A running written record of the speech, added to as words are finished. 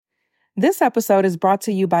This episode is brought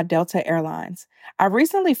to you by Delta Airlines. I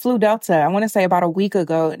recently flew Delta, I want to say about a week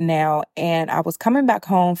ago now, and I was coming back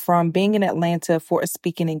home from being in Atlanta for a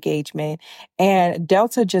speaking engagement, and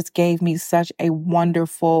Delta just gave me such a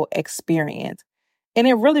wonderful experience. And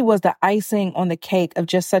it really was the icing on the cake of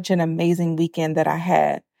just such an amazing weekend that I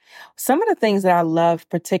had. Some of the things that I loved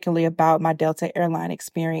particularly about my Delta airline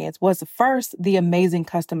experience was first, the amazing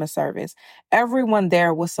customer service. Everyone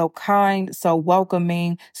there was so kind, so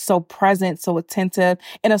welcoming, so present, so attentive.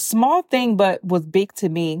 And a small thing, but was big to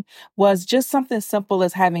me, was just something simple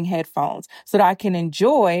as having headphones so that I can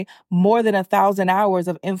enjoy more than 1,000 hours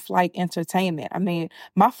of in-flight entertainment. I mean,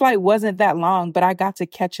 my flight wasn't that long, but I got to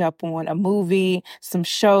catch up on a movie, some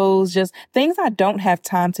shows, just things I don't have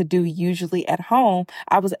time to do usually at home.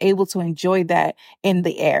 I was able to enjoy that in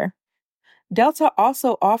the air. Delta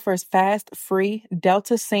also offers fast, free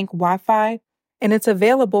Delta Sync Wi-Fi, and it's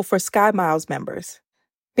available for SkyMiles members.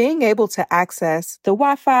 Being able to access the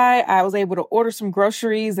Wi-Fi, I was able to order some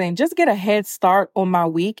groceries and just get a head start on my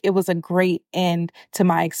week. It was a great end to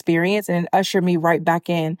my experience and it ushered me right back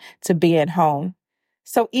in to being home.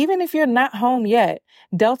 So even if you're not home yet,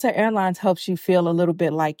 Delta Airlines helps you feel a little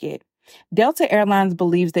bit like it. Delta Airlines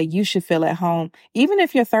believes that you should feel at home, even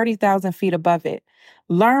if you're 30,000 feet above it.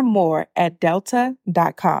 Learn more at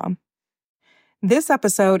delta.com. This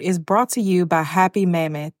episode is brought to you by Happy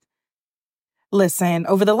Mammoth. Listen,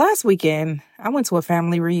 over the last weekend, I went to a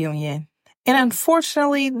family reunion, and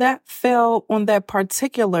unfortunately, that fell on that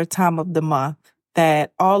particular time of the month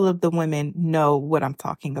that all of the women know what I'm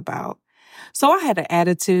talking about. So I had an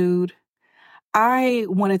attitude. I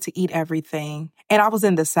wanted to eat everything. And I was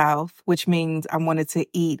in the South, which means I wanted to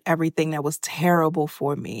eat everything that was terrible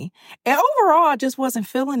for me. And overall, I just wasn't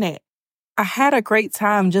feeling it. I had a great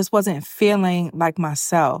time, just wasn't feeling like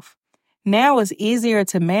myself. Now it's easier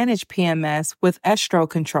to manage PMS with Estro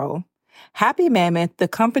Control. Happy Mammoth, the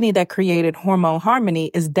company that created Hormone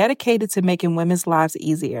Harmony, is dedicated to making women's lives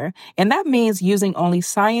easier. And that means using only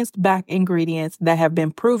science-backed ingredients that have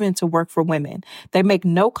been proven to work for women. They make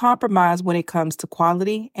no compromise when it comes to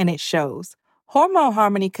quality, and it shows. Hormone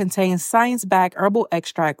Harmony contains science-backed herbal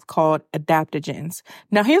extracts called adaptogens.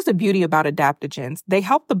 Now, here's the beauty about adaptogens. They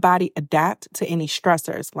help the body adapt to any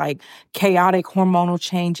stressors, like chaotic hormonal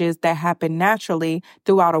changes that happen naturally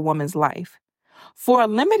throughout a woman's life. For a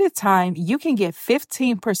limited time, you can get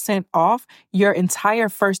 15% off your entire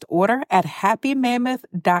first order at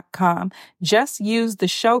happymammoth.com. Just use the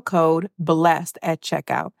show code BLESSED at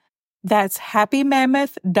checkout. That's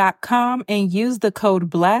happymammoth.com and use the code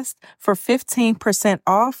BLESSED for 15%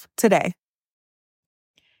 off today.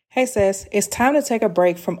 Hey sis, it's time to take a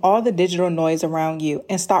break from all the digital noise around you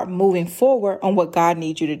and start moving forward on what God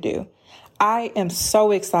needs you to do. I am so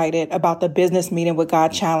excited about the Business Meeting with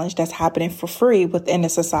God Challenge that's happening for free within the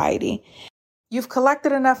society. You've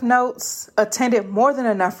collected enough notes, attended more than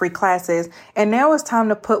enough free classes, and now it's time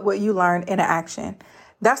to put what you learned into action.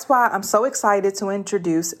 That's why I'm so excited to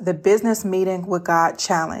introduce the Business Meeting with God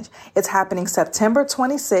Challenge. It's happening September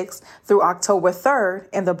 26th through October 3rd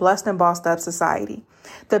in the Blessed and Bossed Up Society.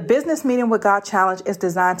 The Business Meeting with God Challenge is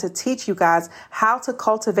designed to teach you guys how to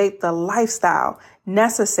cultivate the lifestyle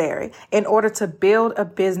necessary in order to build a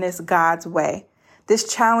business God's way.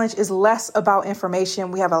 This challenge is less about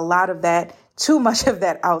information. We have a lot of that, too much of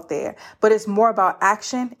that out there, but it's more about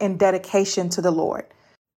action and dedication to the Lord.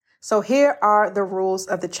 So here are the rules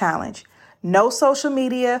of the challenge. No social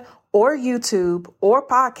media or YouTube or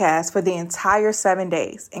podcast for the entire 7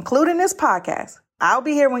 days, including this podcast. I'll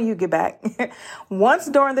be here when you get back. Once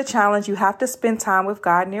during the challenge, you have to spend time with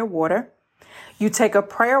God near water. You take a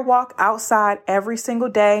prayer walk outside every single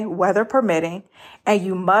day, weather permitting, and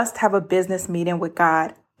you must have a business meeting with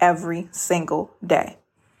God every single day.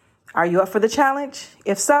 Are you up for the challenge?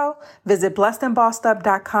 If so, visit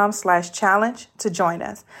blessedandbossedup.com/challenge to join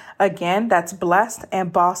us. Again, that's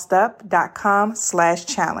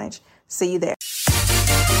blessedandbossedup.com/challenge. See you there.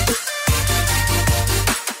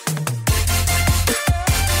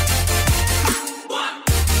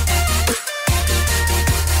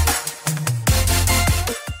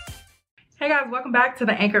 Hey guys, welcome back to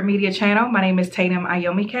the Anchor Media channel. My name is Tatum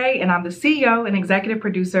Ayomike, and I'm the CEO and executive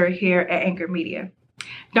producer here at Anchor Media.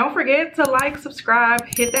 Don't forget to like, subscribe,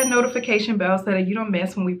 hit that notification bell so that you don't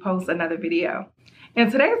miss when we post another video. In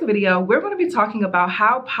today's video, we're going to be talking about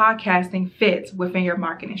how podcasting fits within your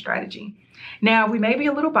marketing strategy. Now, we may be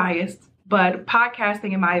a little biased, but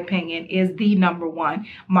podcasting, in my opinion, is the number one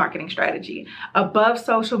marketing strategy. Above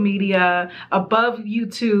social media, above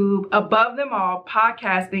YouTube, above them all,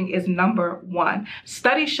 podcasting is number one.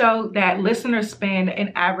 Studies show that listeners spend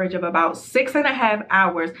an average of about 6.5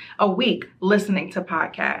 hours a week listening to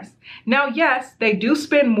podcasts. Now, yes, they do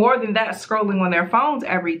spend more than that scrolling on their phones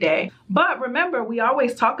every day. But remember, we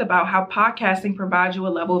always talk about how podcasting provides you a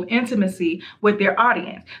level of intimacy with their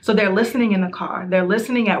audience. So they're listening in the car, they're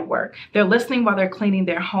listening at work, they're listening while they're cleaning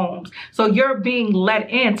their homes. So you're being let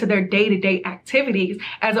into their day-to-day activities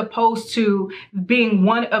as opposed to being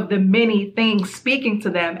one of the many things speaking to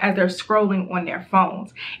them as they're scrolling on their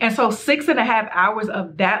phones. And so 6.5 hours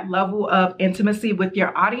of that level of intimacy with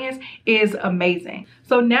your audience is amazing.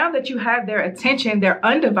 So now that you have their attention, their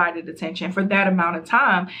undivided attention for that amount of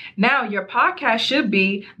time, now your podcast should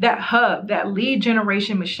be that hub, that lead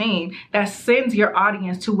generation machine that sends your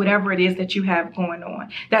audience to whatever it is that you have going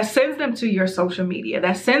on, that sends them to your social media,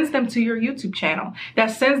 that sends them to your YouTube channel, that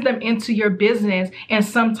sends them into your business in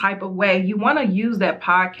some type of way. You want to use that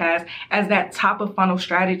podcast as that top of funnel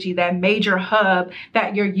strategy, that major hub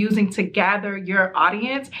that you're using to gather your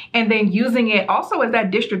audience, and then using it also as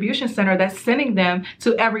that distribution center that's sending them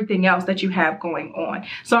to everything else that you have going on.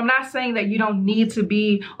 So I'm not saying that you don't need to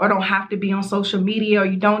be or don't have to be on social media, or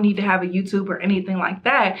you don't need to have a YouTube or anything like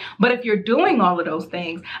that. But if you're doing all of those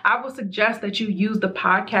things, I would suggest that you use the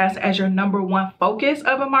podcast as your number one focus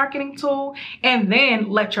of a marketing tool, and then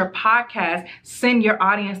let your podcast send your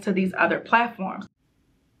audience to these other platforms.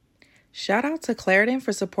 Shout out to Claritin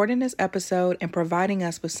for supporting this episode and providing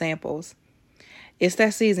us with samples. It's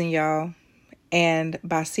that season, y'all. And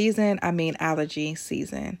by season, I mean allergy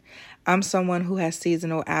season. I'm someone who has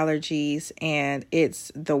seasonal allergies, and it's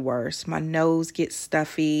the worst. My nose gets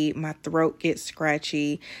stuffy. My throat gets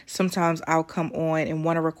scratchy. Sometimes I'll come on and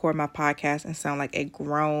want to record my podcast and sound like a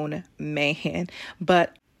grown man.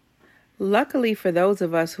 But luckily for those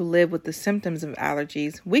of us who live with the symptoms of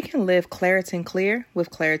allergies, we can live Claritin Clear with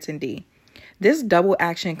Claritin D. This double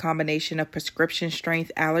action combination of prescription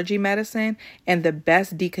strength allergy medicine and the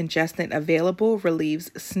best decongestant available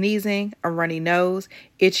relieves sneezing, a runny nose,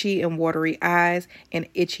 itchy and watery eyes, an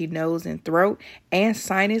itchy nose and throat, and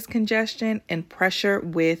sinus congestion and pressure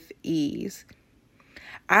with ease.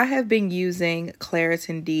 I have been using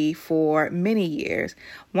Claritin D for many years.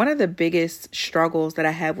 One of the biggest struggles that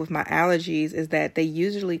I have with my allergies is that they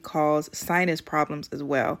usually cause sinus problems as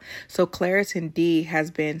well. So Claritin D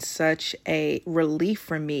has been such a relief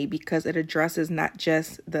for me because it addresses not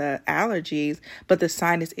just the allergies, but the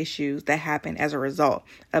sinus issues that happen as a result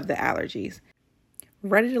of the allergies.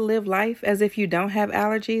 Ready to live life as if you don't have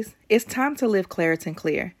allergies? It's time to live Claritin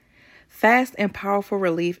Clear. Fast and powerful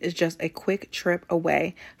relief is just a quick trip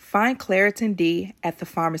away. Find Claritin D at the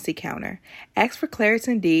pharmacy counter. Ask for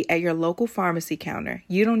Claritin D at your local pharmacy counter.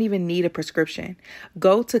 You don't even need a prescription.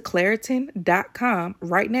 Go to Claritin.com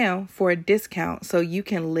right now for a discount so you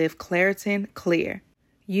can live Claritin Clear.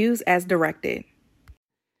 Use as directed.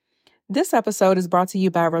 This episode is brought to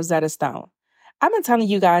you by Rosetta Stone. I've been telling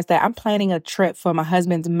you guys that I'm planning a trip for my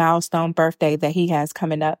husband's milestone birthday that he has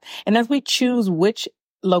coming up. And as we choose which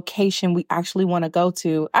location we actually want to go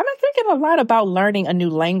to, I've been thinking a lot about learning a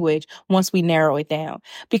new language once we narrow it down.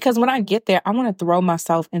 Because when I get there, I want to throw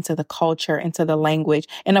myself into the culture, into the language.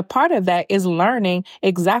 And a part of that is learning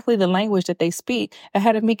exactly the language that they speak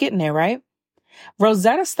ahead of me getting there, right?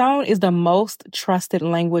 Rosetta Stone is the most trusted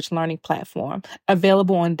language learning platform,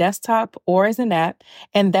 available on desktop or as an app,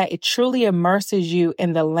 and that it truly immerses you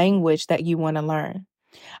in the language that you want to learn.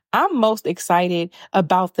 I'm most excited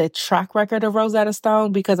about the track record of Rosetta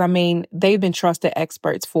Stone because, they've been trusted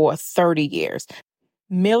experts for 30 years.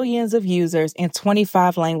 Millions of users in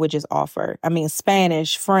 25 languages offered.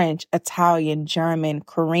 Spanish, French, Italian, German,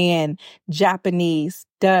 Korean, Japanese,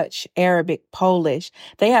 Dutch, Arabic, Polish.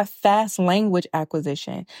 They have fast language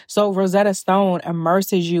acquisition. So Rosetta Stone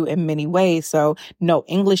immerses you in many ways. So no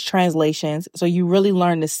English translations. So you really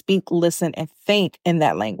learn to speak, listen, and think in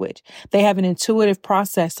that language. They have an intuitive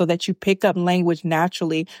process so that you pick up language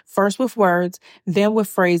naturally, first with words, then with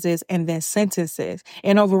phrases, and then sentences.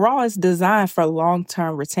 And overall, it's designed for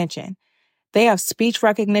long-term retention. They have speech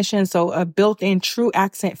recognition, so a built-in true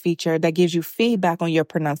accent feature that gives you feedback on your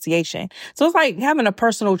pronunciation. So it's like having a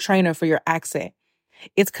personal trainer for your accent.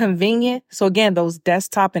 It's convenient. So again, those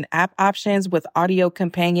desktop and app options with audio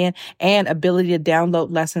companion and ability to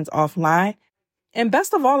download lessons offline. And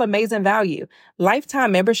best of all, amazing value.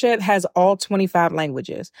 Lifetime membership has all 25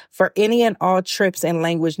 languages for any and all trips and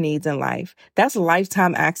language needs in life. That's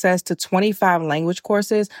lifetime access to 25 language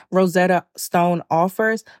courses Rosetta Stone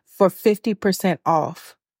offers for 50%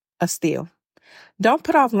 off. A steal. Don't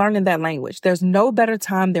put off learning that language. There's no better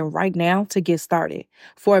time than right now to get started.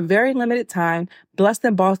 For a very limited time, Blessed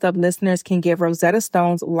and Bossed Up listeners can get Rosetta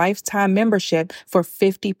Stone's lifetime membership for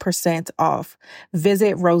 50% off.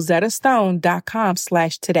 Visit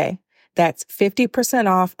rosettastone.com/today. That's 50%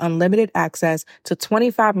 off unlimited access to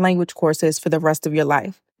 25 language courses for the rest of your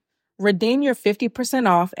life. Redeem your 50%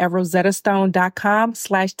 off at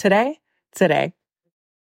rosettastone.com/today today.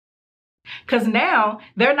 Because now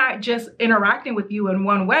they're not just interacting with you in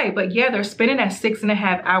one way, but yeah, they're spending that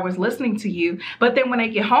 6.5 hours listening to you. But then when they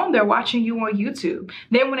get home, they're watching you on YouTube.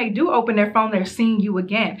 Then when they do open their phone, they're seeing you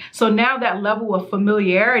again. So now that level of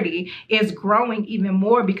familiarity is growing even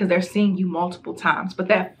more because they're seeing you multiple times. But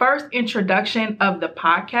that first introduction of the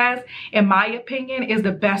podcast, in my opinion, is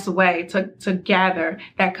the best way to gather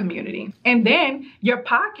that community. And then your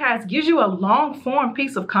podcast gives you a long form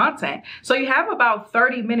piece of content. So you have about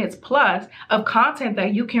 30 minutes plus of content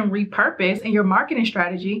that you can repurpose in your marketing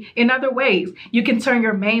strategy in other ways. You can turn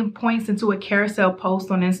your main points into a carousel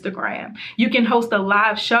post on Instagram. You can host a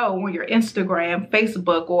live show on your Instagram,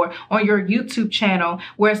 Facebook, or on your YouTube channel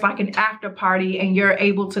where it's like an after party and you're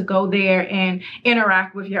able to go there and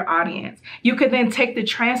interact with your audience. You could then take the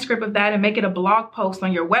transcript of that and make it a blog post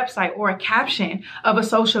on your website or a caption of a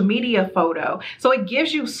social media photo. So it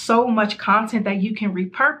gives you so much content that you can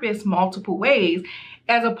repurpose multiple ways.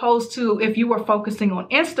 As opposed to if you were focusing on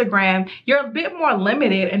Instagram, you're a bit more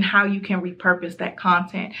limited in how you can repurpose that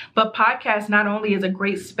content. But podcast not only is a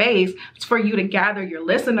great space for you to gather your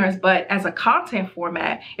listeners, but as a content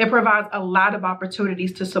format, it provides a lot of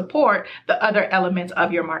opportunities to support the other elements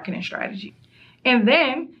of your marketing strategy. And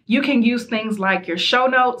then you can use things like your show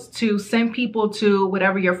notes to send people to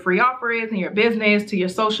whatever your free offer is in your business, to your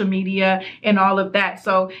social media and all of that.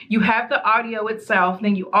 So you have the audio itself,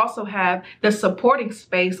 then you also have the supporting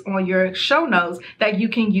space on your show notes that you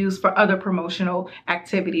can use for other promotional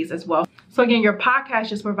activities as well. So again, your podcast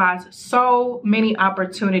just provides so many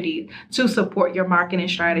opportunities to support your marketing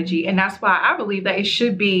strategy. And that's why I believe that it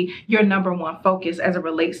should be your number one focus as it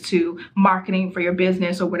relates to marketing for your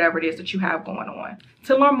business or whatever it is that you have going on.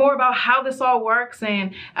 To learn more about how this all works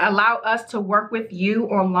and allow us to work with you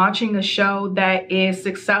on launching a show that is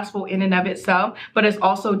successful in and of itself, but is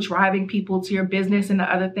also driving people to your business and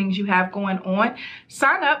the other things you have going on,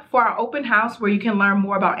 sign up for our open house where you can learn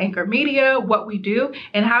more about Anchor Media, what we do,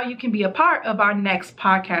 and how you can be a part of our next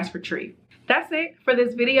podcast retreat. That's it for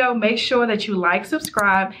this video. Make sure that you like,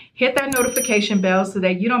 subscribe, hit that notification bell so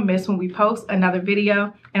that you don't miss when we post another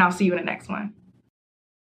video, and I'll see you in the next one.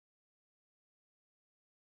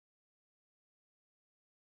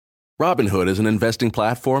 Robinhood is an investing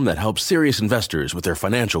platform that helps serious investors with their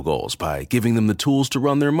financial goals by giving them the tools to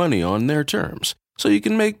run their money on their terms, so you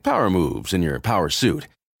can make power moves in your power suit,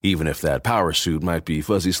 even if that power suit might be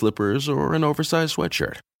fuzzy slippers or an oversized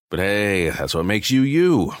sweatshirt. But hey, that's what makes you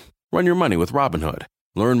you. Run your money with Robinhood.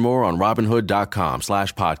 Learn more on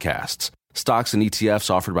Robinhood.com/podcasts. Stocks and ETFs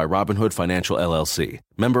offered by Robinhood Financial LLC.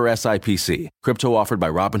 Member SIPC. Crypto offered by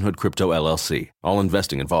Robinhood Crypto LLC. All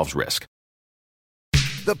investing involves risk.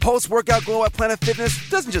 The post-workout glow at Planet Fitness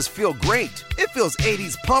doesn't just feel great. It feels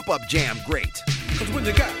 80s pump-up jam great. Cause when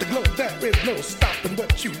you got the glow, there is no stopping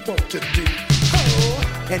what you want to do.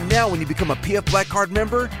 Oh. And now when you become a PF Black Card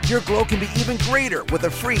member, your glow can be even greater with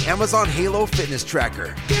a free Amazon Halo fitness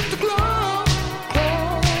tracker. Get the glow,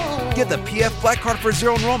 glow. Get the PF Black Card for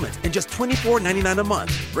zero enrollment and just $24.99 a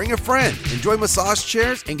month. Bring a friend, enjoy massage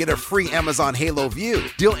chairs, and get a free Amazon Halo View.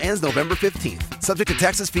 Deal ends November 15th. Subject to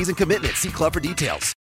taxes, fees, and commitment. See Club for details.